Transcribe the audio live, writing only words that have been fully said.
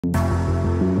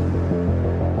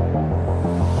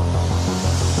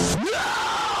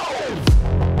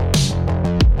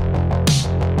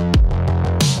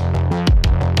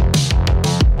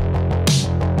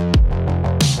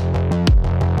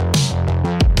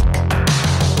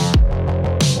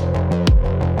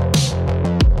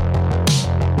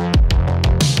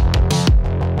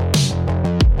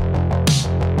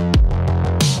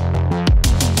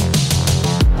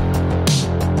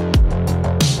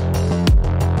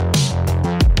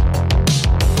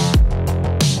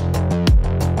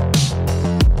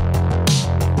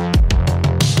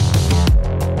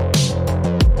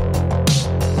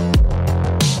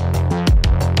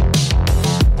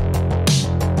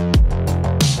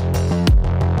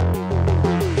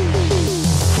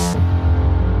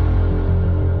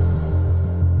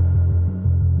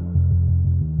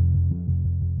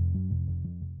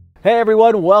Hey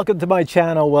everyone, welcome to my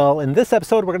channel. Well, in this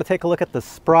episode, we're going to take a look at the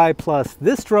SPRY Plus.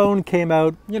 This drone came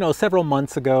out, several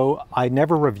months ago. I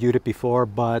never reviewed it before,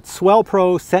 but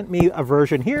Swellpro sent me a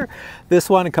version here.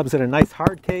 This one, it comes in a nice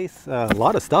hard case, a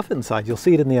lot of stuff inside. You'll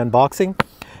see it in the unboxing.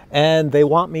 And they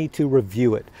want me to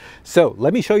review it. So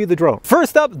let me show you the drone.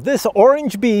 First up, this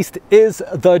orange beast is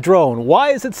the drone.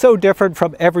 Why is it so different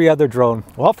from every other drone?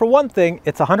 Well, for one thing,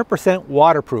 it's 100%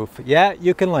 waterproof. Yeah,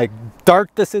 you can like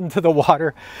dart this into the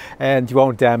water and you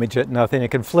won't damage it, nothing.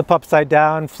 It can flip upside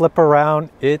down, flip around.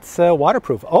 It's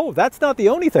waterproof. Oh, that's not the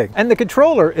only thing. And the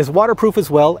controller is waterproof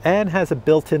as well and has a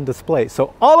built-in display.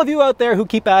 So all of you out there who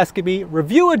keep asking me,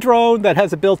 review a drone that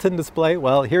has a built-in display,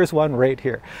 well, here's one right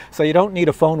here. So you don't need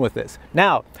a phone with this.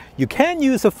 Now, you can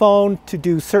use a phone to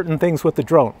do certain things with the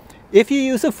drone. If you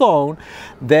use a phone,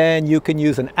 then you can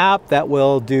use an app that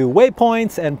will do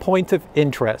waypoints and points of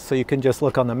interest. So you can just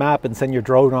look on the map and send your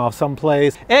drone off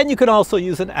someplace. And you can also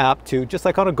use an app to, just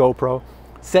like on a GoPro,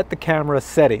 set the camera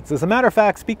settings. As a matter of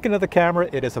fact, speaking of the camera,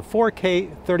 it is a 4K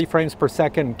 30 frames per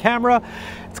second camera.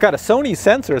 It's got a Sony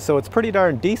sensor, so it's pretty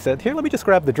darn decent. Here, let me just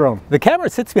grab the drone. The camera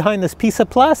sits behind this piece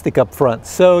of plastic up front,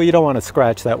 so you don't want to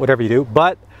scratch that, whatever you do.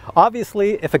 But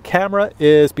obviously, if a camera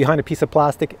is behind a piece of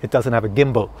plastic, it doesn't have a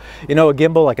gimbal. You know, a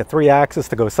gimbal like a 3-axis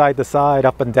to go side to side,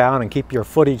 up and down, and keep your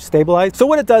footage stabilized. So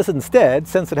what it does instead,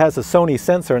 since it has a Sony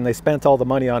sensor and they spent all the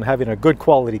money on having a good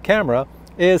quality camera,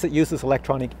 is it uses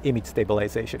electronic image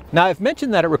stabilization. Now, I've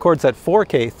mentioned that it records at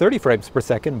 4K 30 frames per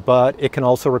second, but it can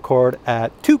also record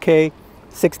at 2K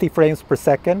 60 frames per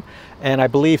second, and I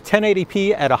believe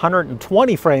 1080p at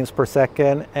 120 frames per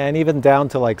second, and even down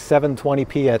to like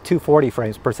 720p at 240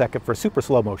 frames per second for super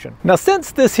slow motion. Now,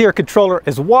 since this here controller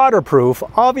is waterproof,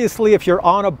 obviously if you're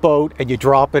on a boat and you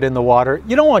drop it in the water,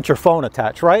 you don't want your phone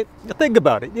attached, right? Think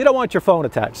about it, you don't want your phone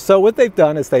attached. So what they've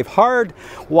done is they've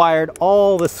hardwired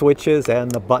all the switches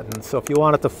and the buttons. So if you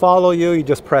want it to follow you, you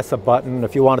just press a button.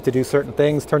 If you want it to do certain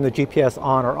things, turn the GPS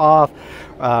on or off,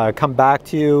 come back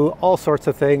to you, all sorts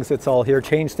of things. It's all here.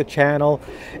 Change the channel.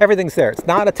 Everything's there. It's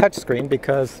not a touch screen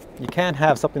because you can't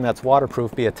have something that's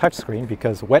waterproof be a touch screen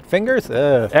because wet fingers,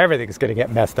 everything's going to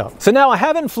get messed up. So now I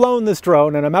haven't flown this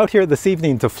drone and I'm out here this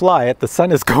evening to fly it. The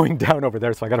sun is going down over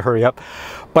there, so I got to hurry up.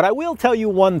 But I will tell you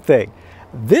one thing.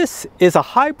 This is a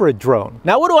hybrid drone.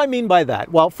 Now, what do I mean by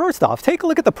that? Well, first off, take a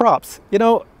look at the props. You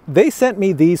know, they sent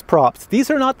me these props. These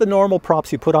are not the normal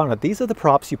props you put on it. These are the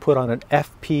props you put on an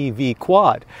FPV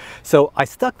quad. So I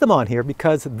stuck them on here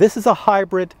because this is a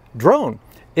hybrid drone.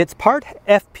 It's part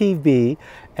FPV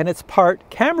and it's part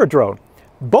camera drone.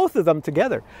 Both of them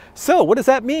together. So what does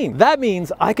that mean? That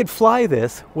means I could fly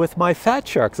this with my Fat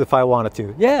Sharks if I wanted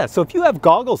to. Yeah, so if you have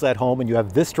goggles at home and you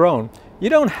have this drone, you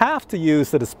don't have to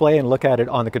use the display and look at it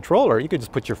on the controller. You could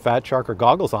just put your Fat Shark or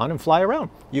goggles on and fly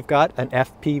around. You've got an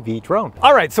FPV drone.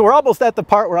 All right, so we're almost at the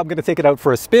part where I'm gonna take it out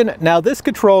for a spin. Now, this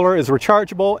controller is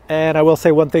rechargeable, and I will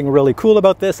say one thing really cool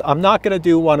about this. I'm not gonna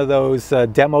do one of those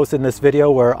demos in this video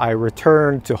where I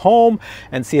return to home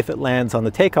and see if it lands on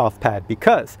the takeoff pad,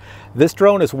 because this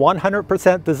drone is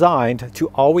 100% designed to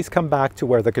always come back to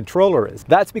where the controller is.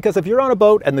 That's because if you're on a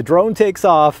boat and the drone takes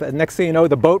off, and next thing you know,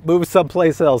 the boat moves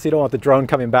someplace else, you don't want the drone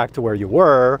coming back to where you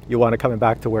were, you want it coming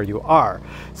back to where you are.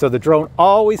 So the drone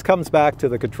always comes back to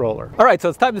the controller. All right, so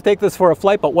it's time to take this for a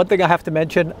flight, but one thing I have to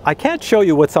mention, I can't show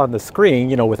you what's on the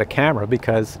screen, with a camera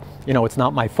because, it's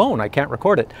not my phone, I can't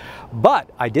record it. But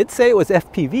I did say it was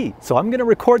FPV, so I'm gonna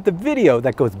record the video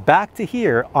that goes back to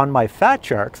here on my Fat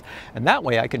Sharks, and that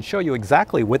way I can show you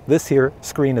exactly what this here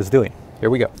screen is doing. Here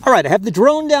we go. All right, I have the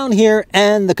drone down here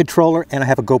and the controller, and I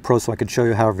have a GoPro so I can show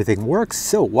you how everything works.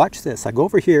 So watch this. I go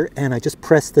over here and I just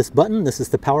press this button. This is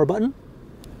the power button.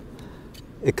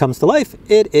 It comes to life.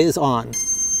 It is on.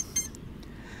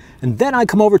 And then I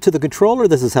come over to the controller.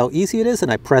 This is how easy it is.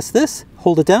 And I press this,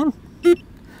 hold it down,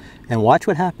 and watch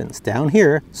what happens. Down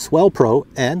here, Swellpro,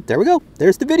 and there we go.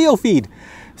 There's the video feed.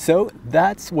 So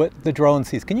that's what the drone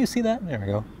sees. Can you see that? There we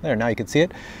go. There, now you can see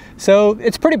it. So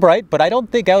it's pretty bright, but I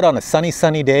don't think out on a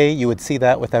sunny day you would see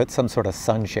that without some sort of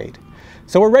sunshade.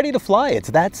 So we're ready to fly. It's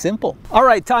that simple. All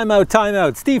right, time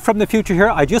out. Steve from the future here.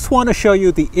 I just want to show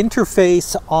you the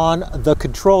interface on the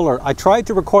controller. I tried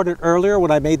to record it earlier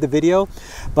when I made the video,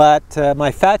 but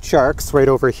my Fat Sharks right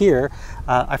over here,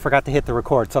 I forgot to hit the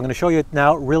record. So I'm going to show you it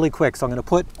now really quick. So I'm going to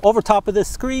put over top of this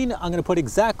screen, I'm going to put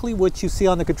exactly what you see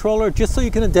on the controller, just so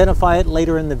you can identify it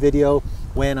later in the video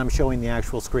when I'm showing the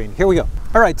actual screen. Here we go.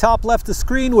 All right, top left of the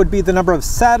screen would be the number of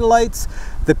satellites.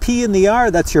 The P and the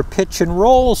R, that's your pitch and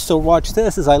roll. So watch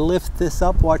this as I lift this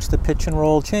up, watch the pitch and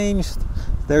roll change.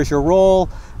 There's your roll.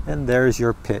 and there's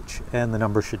your pitch, and the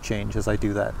number should change as I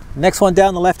do that. Next one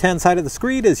down the left hand side of the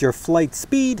screen is your flight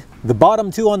speed. The bottom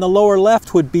two on the lower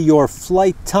left would be your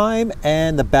flight time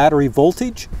and the battery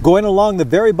voltage. Going along the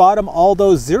very bottom, all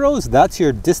those zeros, that's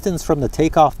your distance from the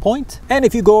takeoff point. And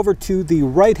if you go over to the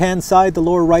right hand side, the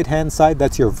lower right hand side,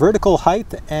 that's your vertical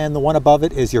height, and the one above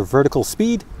it is your vertical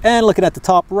speed. And looking at the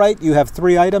top right, you have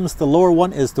three items. The lower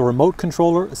one is the remote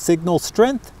controller signal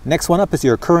strength. Next one up is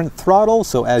your current throttle,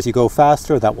 so as you go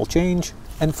faster, that will change.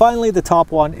 And finally, the top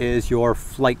one is your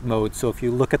flight mode. So if you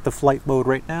look at the flight mode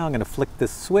right now, I'm going to flick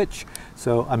this switch.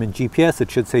 So I'm in GPS, it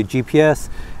should say GPS.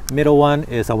 Middle one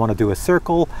is I want to do a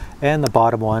circle, and the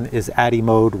bottom one is ATTI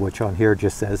mode, which on here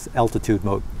just says altitude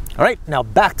mode. All right, now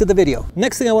back to the video.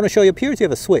 Next thing I want to show you up here is you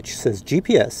have a switch. It says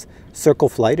GPS, circle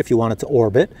flight if you want it to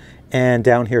orbit. And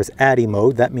down here is ATTI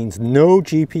mode. That means no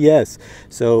GPS.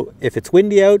 So if it's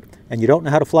windy out and you don't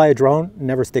know how to fly a drone,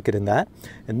 never stick it in that.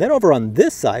 And then over on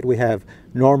this side, we have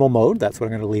normal mode. That's what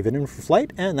I'm going to leave it in for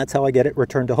flight. And that's how I get it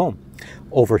returned to home.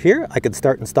 Over here, I can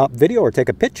start and stop video or take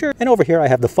a picture. And over here, I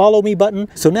have the follow me button.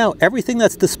 So now everything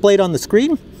that's displayed on the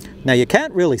screen, now you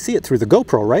can't really see it through the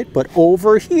GoPro, right? But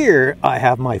over here, I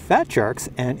have my Fat Sharks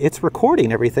and it's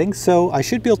recording everything. So I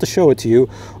should be able to show it to you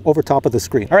over top of the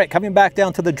screen. All right, coming back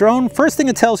down to the drone, first thing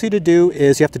it tells you to do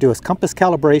is you have to do a compass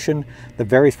calibration the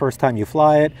very first time you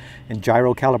fly it, and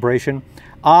gyro calibration.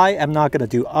 I am not going to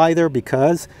do either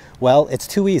because, well, it's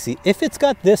too easy. If it's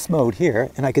got this mode here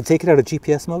and I can take it out of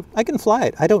GPS mode, I can fly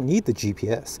it. I don't need the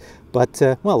GPS. But,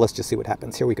 well, let's just see what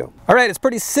happens. Here we go. All right, it's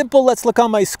pretty simple. Let's look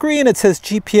on my screen. It says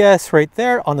GPS right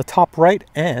there on the top right.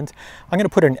 And I'm going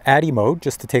to put in ATTI mode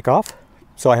just to take off.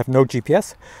 So I have no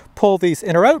GPS. Pull these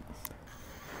in or out.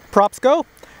 Props go.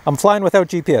 I'm flying without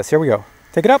GPS. Here we go.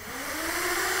 Take it up.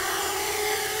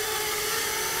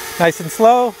 Nice and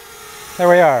slow. There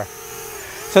we are.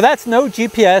 So that's no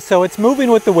GPS, so it's moving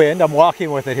with the wind. I'm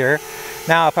walking with it here.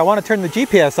 Now, if I want to turn the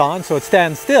GPS on so it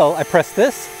stands still, I press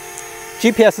this.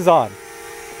 GPS is on.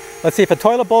 Let's see if it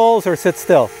toilet bowls or sits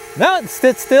still. No, it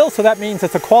sits still, so that means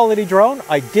it's a quality drone.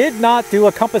 I did not do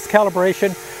a compass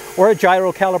calibration or a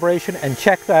gyro calibration, and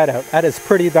check that out. That is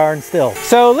pretty darn still.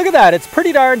 So look at that, it's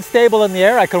pretty darn stable in the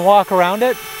air. I can walk around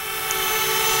it.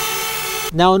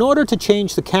 Now, in order to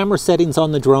change the camera settings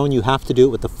on the drone, you have to do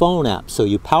it with the phone app. So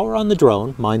you power on the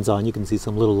drone, mine's on, you can see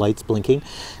some little lights blinking.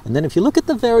 And then if you look at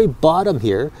the very bottom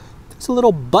here, there's a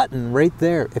little button right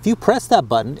there. If you press that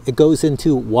button, it goes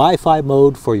into Wi-Fi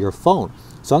mode for your phone.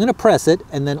 So I'm going to press it,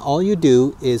 and then all you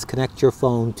do is connect your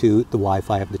phone to the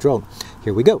Wi-Fi of the drone.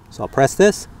 Here we go. So I'll press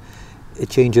this. It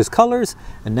changes colors,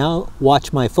 and now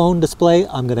watch my phone display.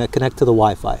 I'm going to connect to the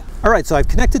Wi-Fi. All right, so I've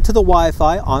connected to the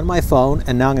Wi-Fi on my phone,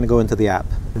 and now I'm going to go into the app.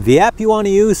 The app you want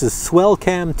to use is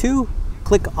Swellcam 2.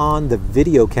 Click on the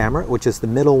video camera, which is the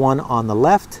middle one on the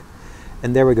left,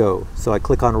 and there we go. So I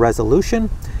click on resolution.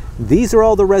 These are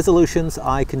all the resolutions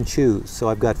I can choose. So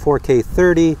I've got 4K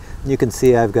 30, you can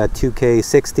see I've got 2K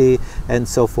 60, and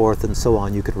so forth and so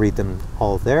on. You can read them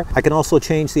all there. I can also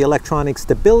change the electronic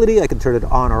stability. I can turn it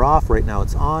on or off. Right now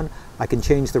it's on. I can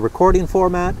change the recording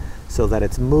format so that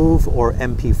it's MOV or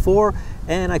MP4,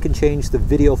 and I can change the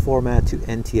video format to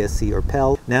NTSC or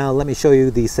PAL. Now let me show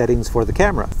you the settings for the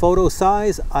camera. Photo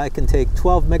size, I can take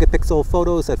 12 megapixel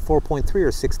photos at 4.3 or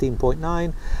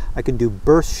 16.9. I can do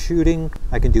burst shooting,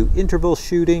 I can do interval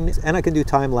shooting, and I can do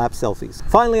time-lapse selfies.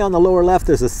 Finally, on the lower left,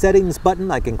 there's a settings button.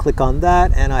 I can click on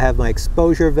that, and I have my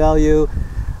exposure value.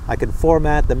 I can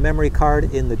format the memory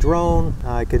card in the drone.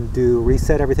 I can do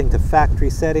reset everything to factory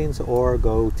settings or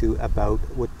go to about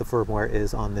what the firmware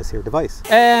is on this here device.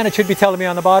 And it should be telling me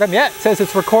on the bottom, yeah, it says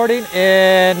it's recording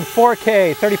in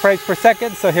 4K, 30 frames per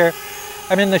second. So here,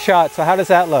 I'm in the shot. So how does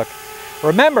that look?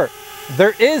 Remember,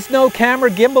 there is no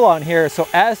camera gimbal on here. So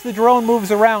as the drone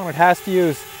moves around, it has to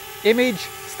use image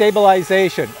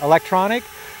stabilization, electronic,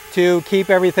 to keep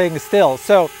everything still.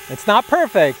 So it's not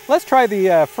perfect. Let's try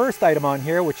the first item on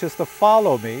here, which is the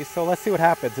follow me. So let's see what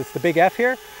happens. It's the big F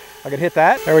here. I can hit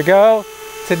that. There we go.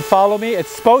 It's in follow me. It's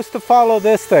supposed to follow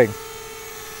this thing.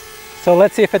 So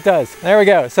let's see if it does. There we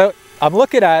go. So I'm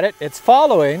looking at it. It's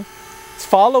following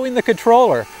the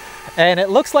controller. And it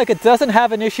looks like it doesn't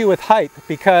have an issue with height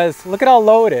because look at how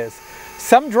low it is.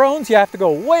 Some drones you have to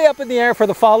go way up in the air for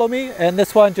the follow me, and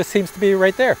this one just seems to be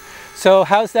right there. So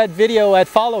how's that video at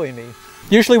following me?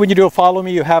 Usually when you do a follow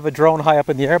me, you have a drone high up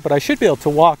in the air, but I should be able to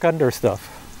walk under stuff.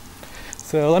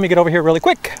 So let me get over here really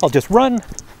quick. I'll just run.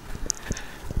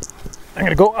 I'm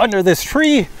gonna go under this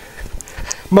tree.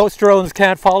 Most drones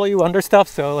can't follow you under stuff,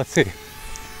 so let's see.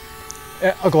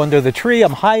 I'll go under the tree.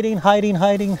 I'm hiding.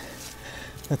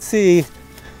 Let's see.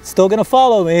 Still gonna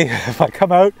follow me. If I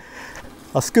come out,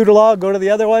 I'll scoot along, go to the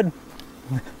other one.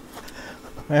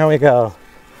 There we go.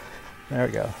 There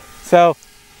we go. So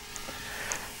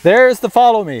There's the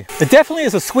follow me. It definitely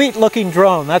is a sweet looking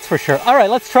drone, that's for sure. All right,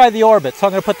 let's try the orbit. So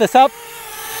I'm gonna put this up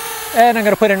and I'm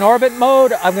gonna put it in orbit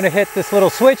mode. I'm gonna hit this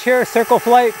little switch here, circle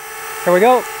flight. Here we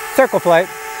go, circle flight.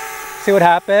 See what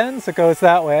happens, it goes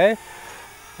that way.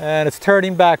 And it's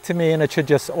turning back to me and it should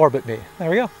just orbit me. There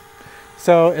we go.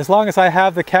 So as long as I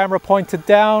have the camera pointed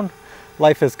down,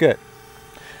 life is good.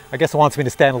 I guess it wants me to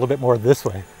stand a little bit more this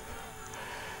way.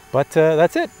 But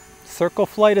that's it, circle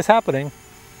flight is happening.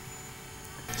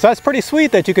 So that's pretty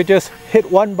sweet that you could just hit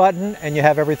one button and you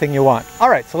have everything you want. All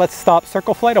right, so let's stop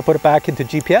circle flight. I'll put it back into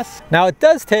GPS. Now it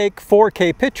does take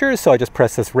 4K pictures, so I just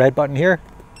press this red button here,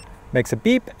 makes a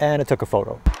beep, and it took a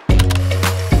photo.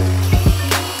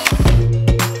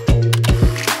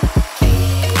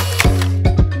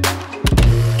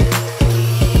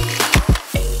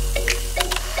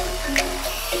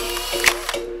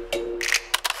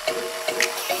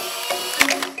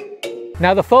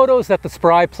 Now the photos that the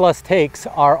SPRY Plus takes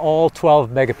are all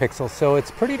 12 megapixels, so it's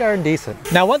pretty darn decent.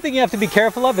 Now one thing you have to be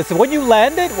careful of is that when you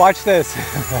land it, watch this.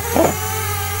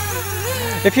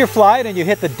 If you're flying and you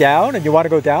hit the down and you want to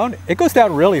go down, it goes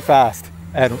down really fast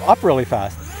and up really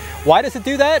fast. Why does it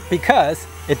do that? Because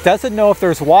it doesn't know if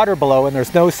there's water below and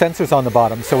there's no sensors on the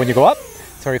bottom. So when you go up,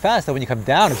 it's very fast, and when you come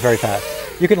down, it's very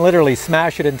fast. You can literally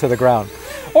smash it into the ground.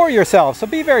 Or yourself, so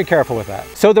be very careful with that.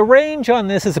 So the range on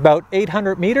this is about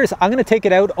 800 meters. I'm gonna take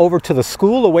it out over to the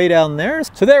school away down there.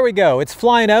 So there we go, it's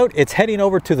flying out, it's heading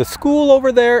over to the school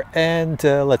over there, and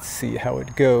let's see how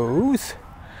it goes.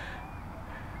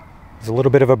 There's a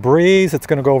little bit of a breeze, it's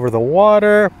gonna go over the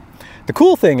water. The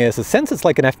cool thing is since it's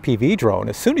like an FPV drone,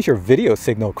 as soon as your video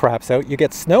signal craps out, you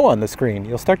get snow on the screen.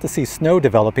 You'll start to see snow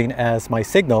developing as my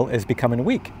signal is becoming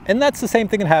weak. And that's the same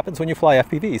thing that happens when you fly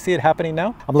FPV. See it happening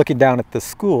now? I'm looking down at the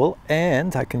school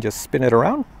and I can just spin it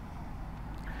around.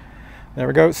 There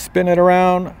we go, spin it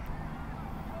around.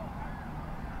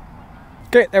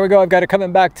 Okay, there we go, I've got it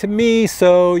coming back to me,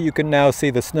 so you can now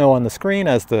see the snow on the screen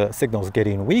as the signal's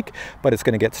getting weak, but it's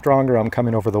gonna get stronger. I'm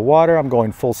coming over the water, I'm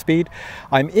going full speed.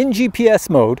 I'm in GPS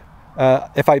mode.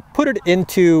 If I put it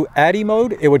into ADI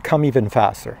mode, it would come even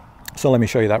faster. So let me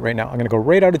show you that right now. I'm gonna go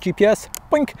right out of GPS,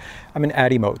 boink, I'm in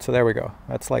ADI mode, so there we go.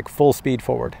 That's like full speed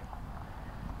forward.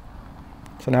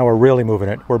 So now we're really moving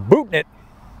it, we're booting it.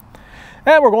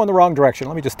 And we're going the wrong direction.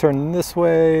 Let me just turn this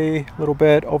way a little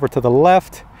bit, over to the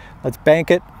left. Let's bank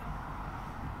it.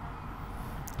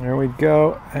 There we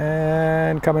go.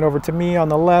 And coming over to me on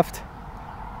the left.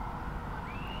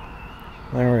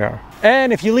 There we are.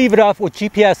 And if you leave it off with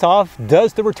GPS off,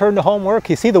 does the return to home work?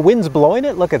 You see the wind's blowing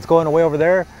it? Look, it's going away over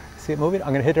there. See it moving?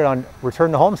 I'm gonna hit it on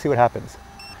return to home, see what happens.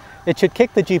 It should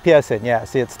kick the GPS in. Yeah,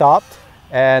 see it stopped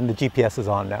and the GPS is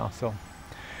on now.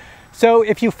 So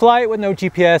if you fly it with no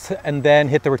GPS and then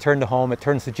hit the return to home, it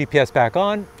turns the GPS back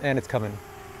on and it's coming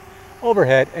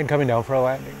overhead and coming down for a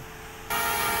landing.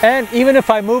 And even if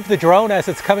I move the drone as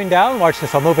it's coming down, watch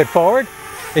this, I'll move it forward,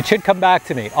 it should come back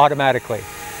to me automatically,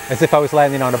 as if I was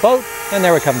landing on a boat, and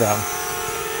there it come down.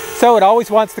 So it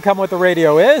always wants to come what the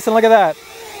radio is, and look at that.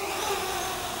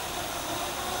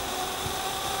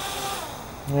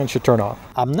 And it should turn off.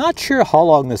 I'm not sure how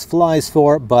long this flies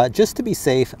for, but just to be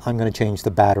safe, I'm gonna change the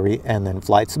battery and then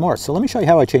fly it some more. So let me show you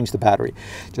how I change the battery.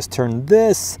 Just turn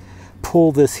this,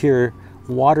 pull this here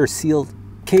water sealed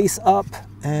case up,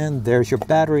 and there's your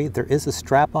battery. There is a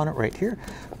strap on it right here.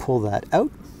 Pull that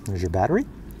out, there's your battery.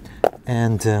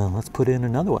 And let's put in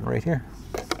another one right here.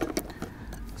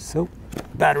 So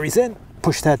battery's in,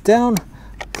 push that down,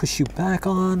 push you back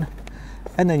on,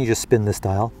 and then you just spin this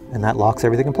dial and that locks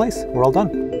everything in place. We're all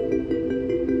done.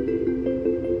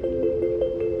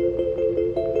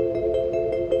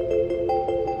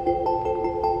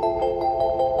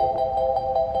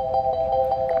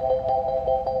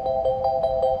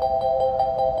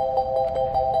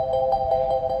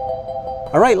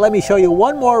 All right, let me show you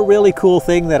one more really cool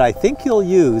thing that I think you'll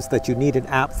use that you need an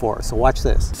app for. So watch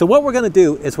this. So what we're gonna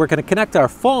do is we're gonna connect our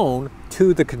phone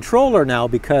to the controller now,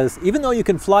 because even though you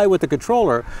can fly with the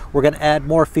controller, we're gonna add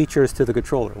more features to the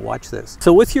controller. Watch this.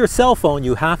 So with your cell phone,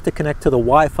 you have to connect to the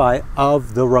Wi-Fi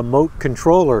of the remote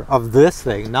controller of this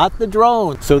thing, not the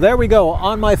drone. So there we go.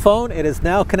 On my phone, it is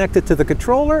now connected to the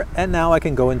controller, and now I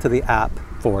can go into the app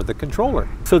for the controller.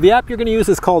 So the app you're gonna use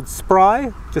is called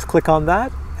SPRY. Just click on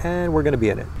that, and we're gonna be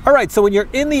in it. All right, so when you're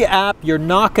in the app, you're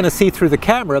not gonna see through the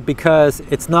camera because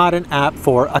it's not an app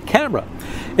for a camera.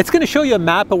 It's gonna show you a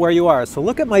map of where you are. So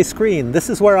look at my screen. This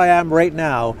is where I am right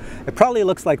now. It probably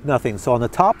looks like nothing. So on the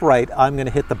top right, I'm gonna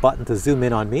hit the button to zoom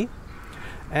in on me.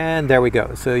 And there we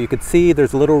go. So you can see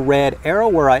there's a little red arrow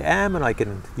where I am, and I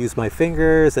can use my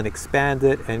fingers and expand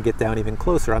it and get down even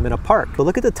closer. I'm in a park. But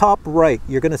look at the top right.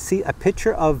 You're going to see a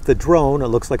picture of the drone. It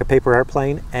looks like a paper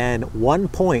airplane and 1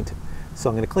 point. So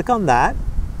I'm going to click on that.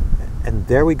 And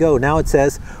there we go. Now it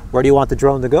says, where do you want the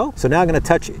drone to go? So now I'm going to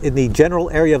touch in the general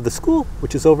area of the school,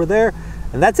 which is over there.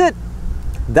 And that's it.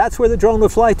 That's where the drone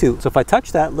would fly to. So if I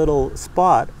touch that little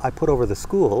spot I put over the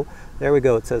school, there we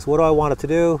go. It says, what do I want it to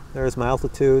do? There's my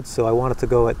altitude. So I want it to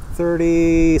go at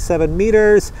 37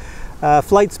 meters,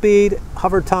 flight speed,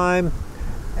 hover time,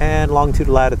 and longitude,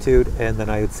 latitude. And then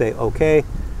I would say, okay.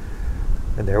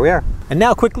 And there we are. And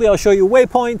now quickly, I'll show you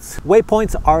waypoints.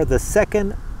 Waypoints are the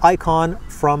second icon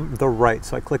from the right.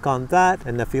 So I click on that,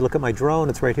 and if you look at my drone,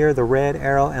 it's right here, the red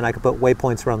arrow, and I can put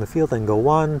waypoints around the field and go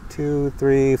 1, 2,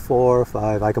 3, 4,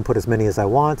 5. I can put as many as I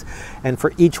want. And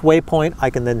for each waypoint, I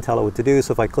can then tell it what to do.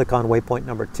 So if I click on waypoint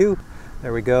number 2,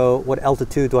 there we go. What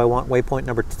altitude do I want waypoint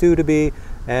number 2 to be?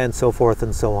 And so forth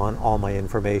and so on. All my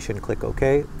information. Click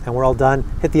OK. And we're all done.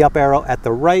 Hit the up arrow at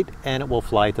the right and it will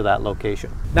fly to that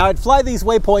location. Now I'd fly these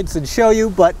waypoints and show you,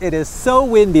 but it is so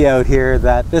windy out here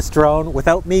that this drone,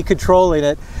 without me controlling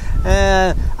it,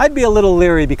 I'd be a little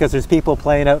leery because there's people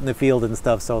playing out in the field and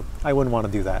stuff, so I wouldn't want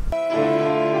to do that.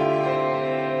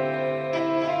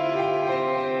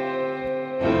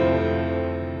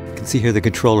 You can see here the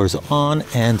controller's on,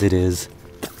 and it is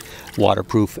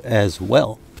waterproof as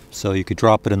well. So you could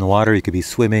drop it in the water, you could be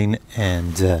swimming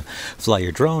and fly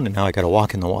your drone, and now I gotta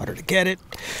walk in the water to get it.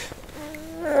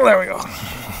 There we go.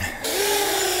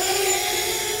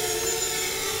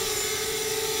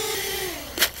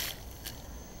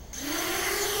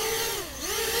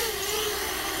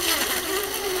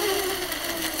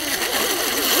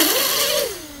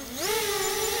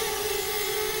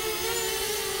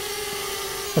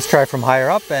 Let's try from higher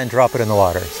up and drop it in the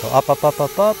water. So up, up, up,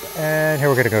 up, up, and here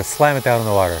we're gonna go slam it down in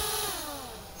the water.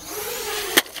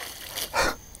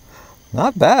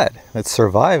 Not bad. It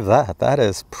survived that. That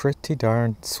is pretty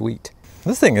darn sweet.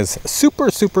 This thing is super,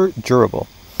 super durable.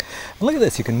 And look at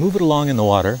this, you can move it along in the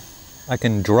water. I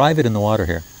can drive it in the water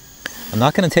here. I'm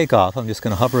not gonna take off, I'm just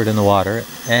gonna hover it in the water,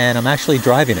 and I'm actually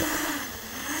driving it.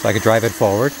 So I could drive it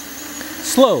forward,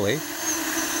 slowly.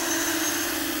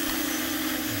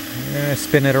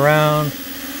 Spin it around,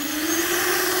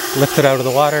 lift it out of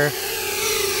the water.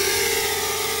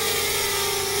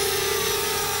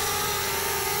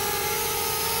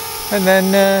 And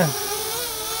then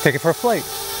take it for a flight.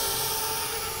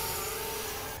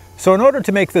 So in order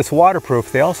to make this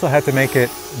waterproof, they also had to make it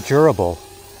durable.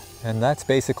 And that's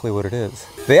basically what it is.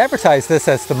 They advertise this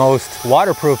as the most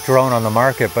waterproof drone on the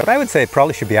market, but I would say it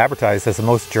probably should be advertised as the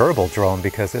most durable drone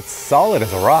because it's solid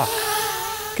as a rock.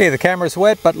 Okay, the camera's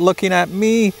wet, but looking at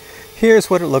me, here's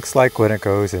what it looks like when it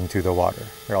goes into the water.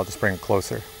 Here, I'll just bring it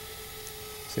closer.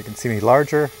 So you can see me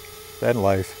larger than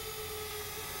life.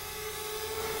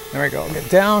 There we go, get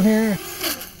down here.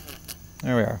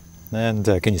 There we are. And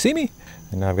can you see me?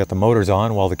 And now I've got the motors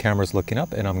on while the camera's looking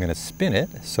up, and I'm gonna spin it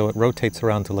so it rotates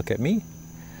around to look at me.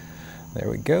 There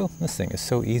we go. This thing is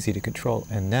so easy to control.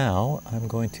 And now I'm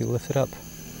going to lift it up.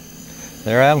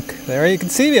 There I am. There you can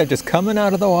see me. I'm just coming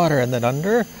out of the water and then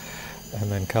under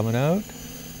and then coming out.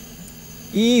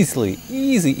 Easily,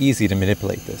 easy to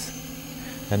manipulate this.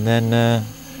 And then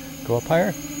go up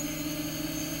higher.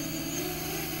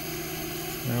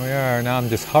 There we are. Now I'm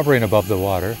just hovering above the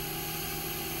water.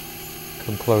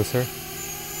 Come closer.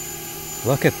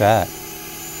 Look at that.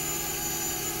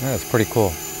 That's pretty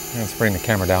cool. Let's bring the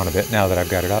camera down a bit now that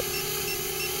I've got it up.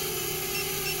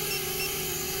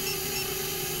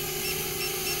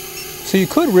 So you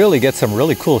could really get some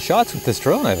really cool shots with this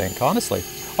drone, I think, honestly.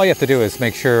 All you have to do is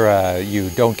make sure you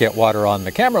don't get water on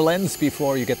the camera lens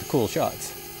before you get the cool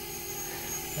shots.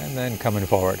 And then coming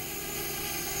forward.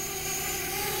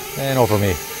 And over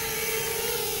me.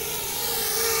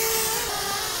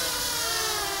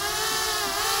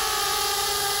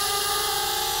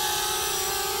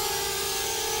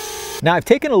 Now I've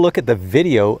taken a look at the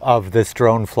video of this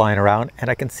drone flying around and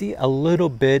I can see a little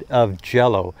bit of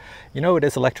jello. You know, it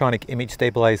is electronic image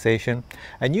stabilization,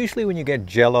 and usually when you get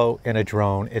jello in a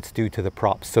drone, it's due to the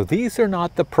props. So these are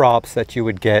not the props that you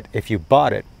would get if you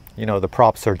bought it. You know, the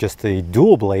props are just the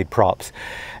dual blade props.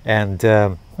 And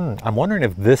I'm wondering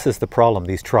if this is the problem,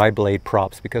 these tri-blade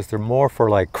props, because they're more for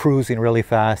like cruising really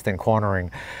fast and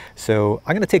cornering. So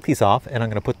I'm going to take these off and I'm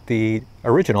going to put the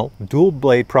original dual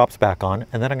blade props back on,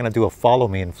 and then I'm going to do a follow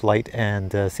me in flight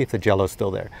and see if the jello is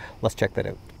still there. Let's check that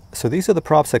out. So these are the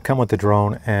props that come with the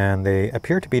drone, and they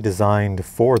appear to be designed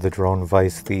for the drone,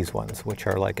 vice these ones, which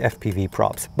are like FPV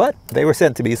props. But they were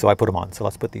sent to me, so I put them on. So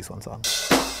let's put these ones on.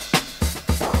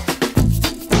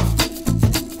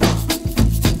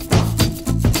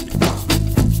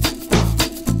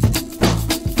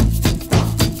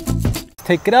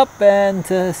 take it up and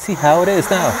see how it is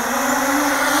now.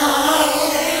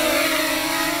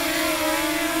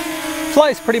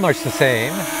 Flies pretty much the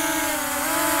same.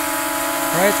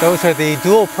 Right, those are the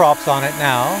dual props on it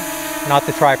now, not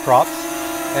the tri-props.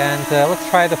 And let's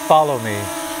try the follow me.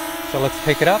 So let's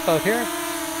take it up out here.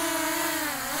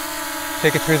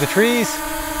 Take it through the trees.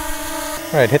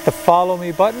 All right, hit the follow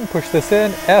me button, push this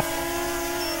in, F.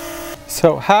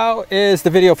 So how is the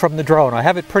video from the drone? I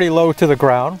have it pretty low to the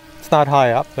ground. It's not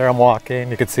high up. There I'm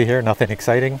walking. You can see here, nothing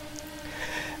exciting.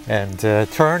 And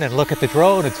turn and look at the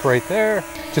drone. It's right there.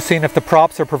 Just seeing if the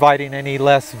props are providing any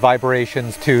less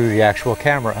vibrations to the actual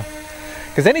camera.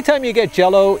 Because anytime you get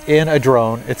jello in a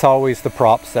drone, it's always the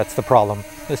props. That's the problem.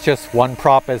 It's just one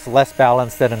prop is less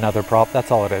balanced than another prop.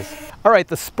 That's all it is. All right,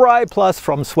 the SPRY Plus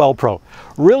from Swellpro.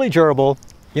 Really durable.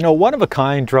 You know, one of a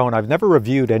kind drone. I've never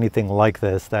reviewed anything like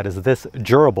this that is this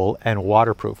durable and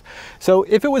waterproof. So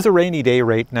if it was a rainy day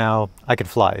right now, I could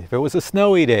fly. If it was a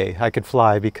snowy day, I could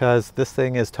fly because this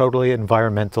thing is totally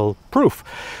environmental proof.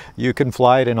 You can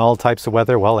fly it in all types of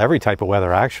weather, well, every type of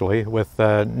weather actually, with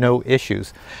no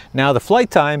issues. Now the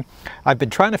flight time, I've been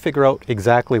trying to figure out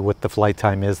exactly what the flight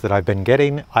time is that I've been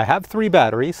getting. I have 3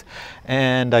 batteries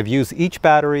and I've used each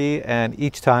battery and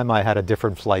each time I had a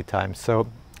different flight time. So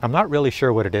I'm not really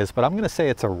sure what it is, but I'm going to say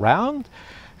it's around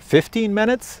 15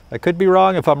 minutes. I could be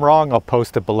wrong. If I'm wrong, I'll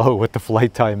post it below what the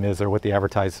flight time is or what the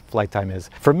advertised flight time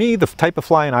is. For me, the type of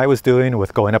flying I was doing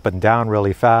with going up and down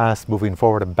really fast, moving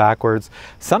forward and backwards,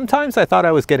 sometimes I thought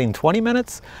I was getting 20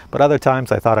 minutes, but other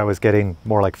times I thought I was getting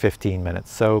more like 15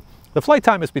 minutes. So the flight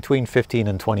time is between 15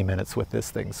 and 20 minutes with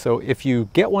this thing. So if you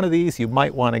get one of these, you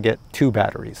might want to get 2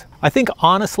 batteries. I think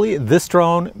honestly, this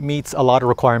drone meets a lot of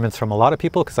requirements from a lot of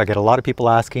people because I get a lot of people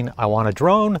asking, I want a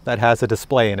drone that has a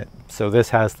display in it. So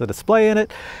this has the display in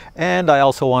it. And I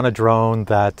also want a drone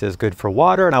that is good for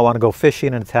water and I want to go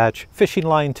fishing and attach fishing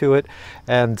line to it.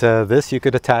 And this, you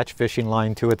could attach fishing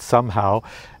line to it somehow.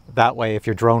 That way, if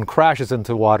your drone crashes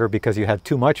into water because you had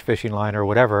too much fishing line or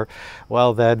whatever,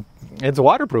 well, then it's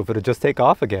waterproof. It'll just take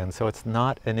off again, so it's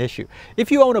not an issue.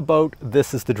 If you own a boat,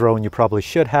 this is the drone you probably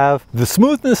should have. The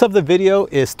smoothness of the video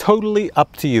is totally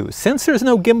up to you. Since there's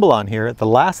no gimbal on here, the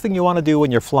last thing you want to do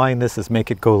when you're flying this is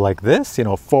make it go like this, you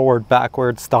know, forward,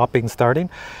 backward, stopping, starting.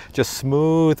 Just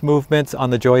smooth movements on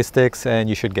the joysticks and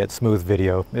you should get smooth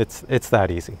video. It's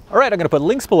that easy. All right, I'm going to put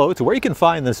links below to where you can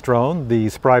find this drone, the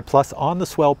SPRY Plus, on the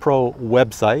Swellpro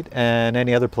website and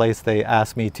any other place they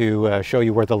ask me to show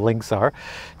you where the links are.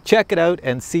 Check it out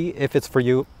and see if it's for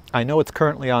you. I know it's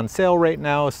currently on sale right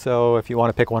now, so if you want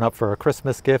to pick one up for a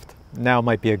Christmas gift, now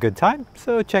might be a good time.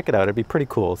 So check it out. It'd be pretty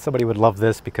cool. Somebody would love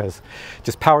this because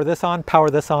just power this on,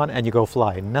 and you go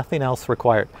fly. Nothing else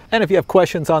required. And if you have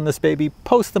questions on this baby,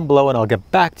 post them below and I'll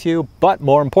get back to you. But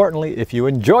more importantly, if you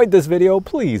enjoyed this video,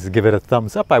 please give it a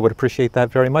thumbs up. I would appreciate that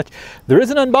very much. There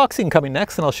is an unboxing coming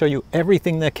next and I'll show you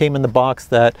everything that came in the box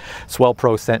that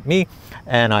Swellpro sent me.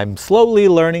 And I'm slowly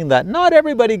learning that not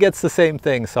everybody gets the same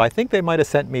thing. So I think they might have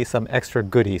sent me some extra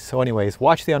goodies. So anyways,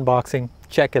 watch the unboxing.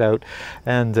 Check it out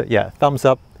and yeah, thumbs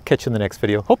up. Catch you in the next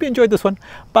video. Hope you enjoyed this one.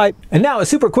 Bye. And now a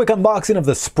super quick unboxing of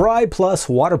the SPRY Plus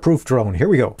waterproof drone. Here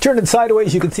we go. Turn it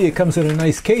sideways. You can see it comes in a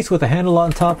nice case with a handle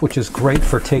on top, which is great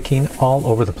for taking all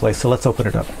over the place. So let's open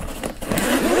it up.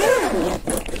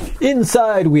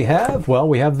 Inside we have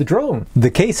the drone. The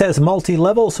case has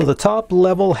multi-level, so the top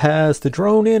level has the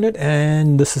drone in it,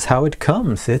 and this is how it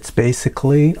comes. It's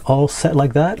basically all set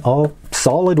like that, all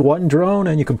solid one drone,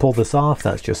 and you can pull this off.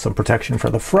 That's just some protection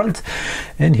for the front.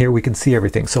 And here we can see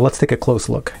everything. So let's take a close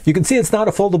look. You can see it's not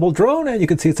a foldable drone, and you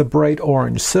can see it's a bright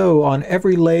orange. So on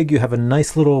every leg you have a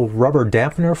nice little rubber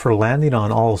dampener for landing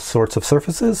on all sorts of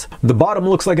surfaces. The bottom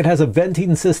looks like it has a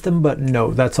venting system, but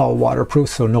no, that's all waterproof,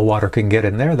 so no water can get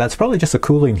in there. That's probably just a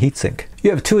cooling heatsink. You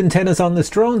have 2 antennas on this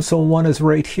drone, so one is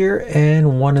right here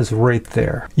and one is right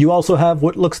there. You also have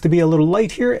what looks to be a little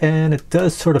light here, and it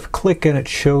does sort of click and it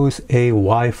shows a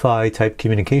Wi-Fi type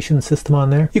communication system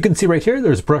on there. You can see right here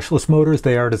there's brushless motors.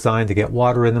 They are designed to get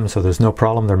water in them, so there's no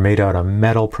problem. They're made out of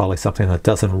metal, probably something that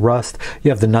doesn't rust. You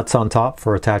have the nuts on top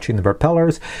for attaching the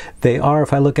propellers. They are,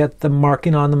 if I look at the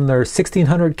marking on them, they're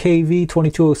 1600 kV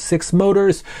 2206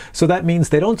 motors, so that means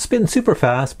they don't spin super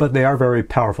fast, but they are very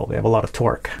powerful. They have a lot of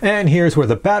torque. And here's where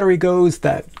the battery goes.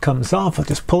 That comes off. I'll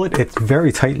just pull it. It's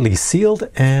very tightly sealed,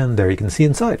 and there you can see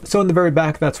inside. So in the very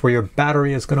back, that's where your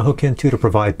battery is going to hook into to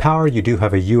provide power. You do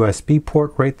have a USB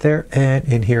port right there, and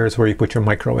in here is where you put your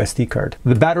micro SD card.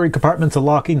 The battery compartment's a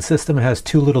locking system. It has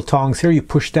 2 little tongs here. You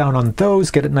push down on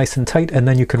those, get it nice and tight, and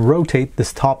then you can rotate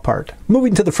this top part.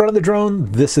 Moving to the front of the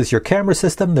drone, this is your camera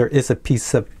system. There is a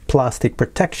piece of plastic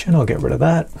protection. I'll get rid of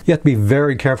that. You have to be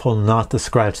very careful not to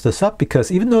scratch this up, because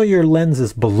even though your lens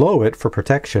is below it for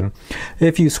protection,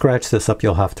 if you scratch this up,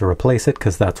 you'll have to replace it,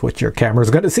 because that's what your camera is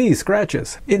going to see,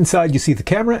 scratches. Inside you see the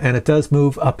camera, and it does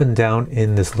move up and down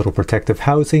in this little protective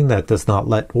housing that does not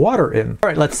let water in. All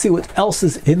right, let's see what else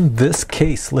is in this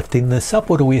case. Lifting this up,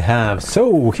 what do we have?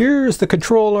 So here's the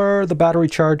controller, the battery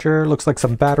charger, looks like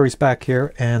some batteries back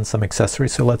here, and some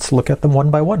accessories. So let's look at them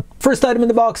one by one. First item in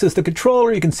the box is the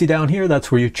controller. You can see down here,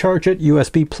 that's where you charge it,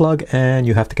 USB plug, and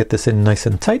you have to get this in nice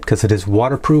and tight because it is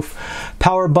waterproof.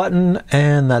 Power button,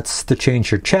 and that's to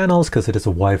change your channels because it is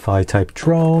a Wi-Fi type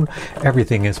drone.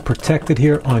 Everything is protected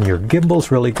here on your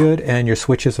gimbals, really good, and your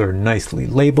switches are nicely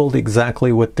labeled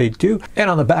exactly what they do. And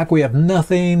on the back we have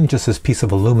nothing, just this piece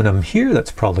of aluminum here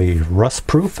that's probably rust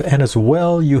proof, and as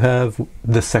well you have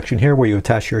this section here where you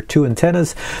attach your two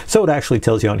antennas. So it actually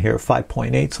tells you on here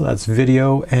 5.8, so that's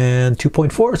video, and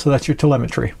 2.4, so that's your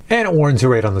telemetry. And it warns you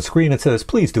right on the screen. It says,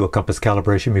 please do a compass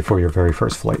calibration before your very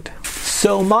first flight.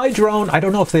 So my drone, I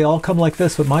don't know if they all come like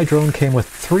this, but my drone came with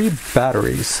 3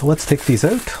 batteries. So let's take these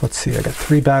out. Let's see, I got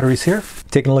 3 batteries here.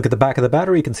 Taking a look at the back of the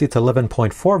battery, you can see it's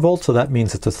 11.4 volts, so that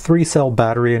means it's a 3-cell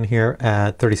battery in here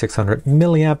at 3600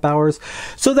 milliamp hours.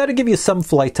 So that'll give you some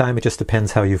flight time. It just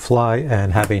depends how you fly,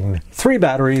 and having 3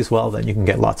 batteries, well, then you can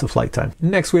get lots of flight time.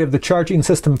 Next, we have the charging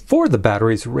system for the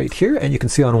batteries right here, and you can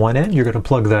see on one end, you're going to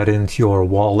plug that into your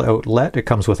wall outlet. It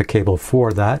comes with a cable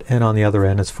for that, and on the other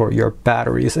end is for your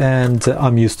batteries. And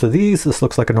I'm used to these. This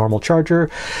looks like a normal charger.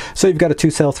 So you've got a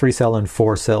 2-cell, 3-cell, and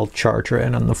 4-cell charger,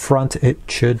 and on the front, it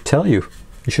should tell you.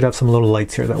 You should have some little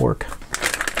lights here that work.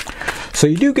 So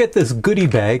you do get this goodie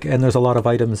bag, and there's a lot of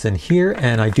items in here,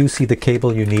 and I do see the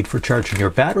cable you need for charging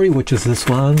your battery, which is this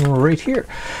one right here.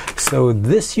 So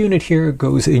this unit here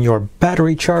goes in your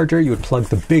battery charger. You would plug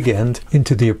the big end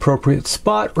into the appropriate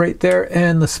spot right there,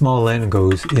 and the small end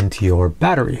goes into your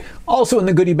battery. Also in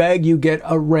the goodie bag you get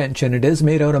a wrench, and it is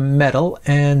made out of metal,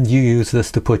 and you use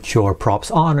this to put your props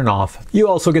on and off. You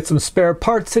also get some spare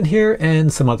parts in here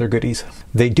and some other goodies.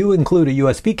 They do include a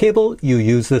USB cable. You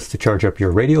use this to charge up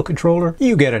your radio controller.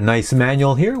 You get a nice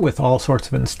manual here with all sorts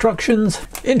of instructions.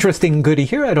 Interesting goodie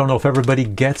here. I don't know if everybody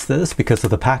gets this because of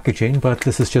the packaging, but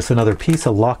this is just another piece,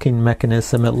 a locking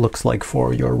mechanism, it looks like,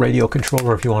 for your radio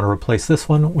controller if you want to replace this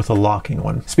one with a locking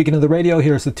one. Speaking of the radio,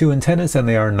 here's the 2 antennas, and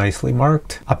they are nicely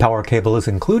marked. A power cable is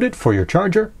included for your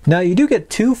charger. Now you do get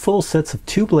 2 full sets of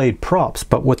 2-blade props,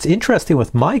 but what's interesting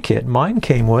with my kit, mine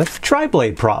came with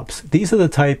tri-blade props. These are the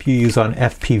type you use on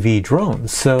FPV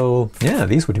drones. So yeah,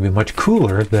 these would be much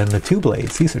cooler than the 2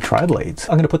 blades. These are tri-blades.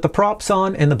 I'm going to put the props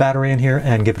on and the battery in here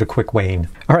and give it a quick weighing.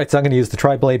 Alright, so I'm going to use the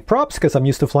tri-blade props because I'm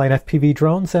used to flying FPV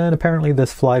drones, and apparently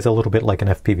this flies a little bit like an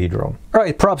FPV drone.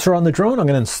 Alright, props are on the drone. I'm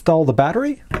going to install the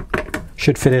battery.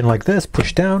 Should fit in like this,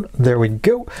 push down, there we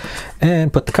go,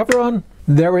 and put the cover on.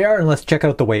 There we are, and let's check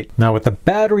out the weight. Now with the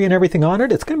battery and everything on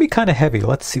it, it's going to be kind of heavy.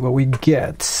 Let's see what we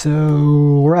get.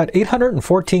 So we're at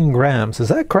 814 grams. Is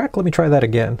that correct? Let me try that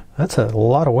again. That's a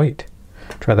lot of weight.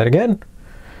 Try that again.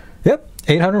 Yep,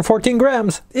 814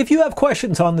 grams. If you have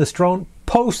questions on this drone,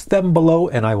 post them below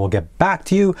and I will get back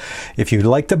to you. If you'd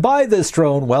like to buy this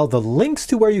drone, well, the links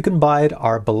to where you can buy it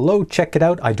are below. Check it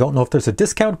out. I don't know if there's a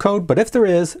discount code, but if there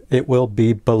is, it will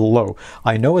be below.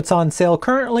 I know it's on sale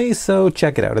currently, so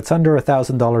check it out. It's under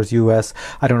 $1,000 US.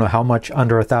 I don't know how much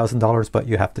under $1,000, but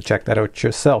you have to check that out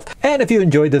yourself. And if you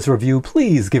enjoyed this review,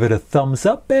 please give it a thumbs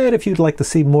up. And if you'd like to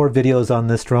see more videos on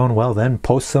this drone, well, then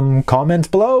post some comments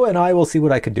below and I will see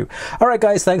what I can do. All right,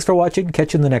 guys, thanks for watching.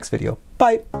 Catch you in the next video.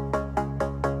 Bye.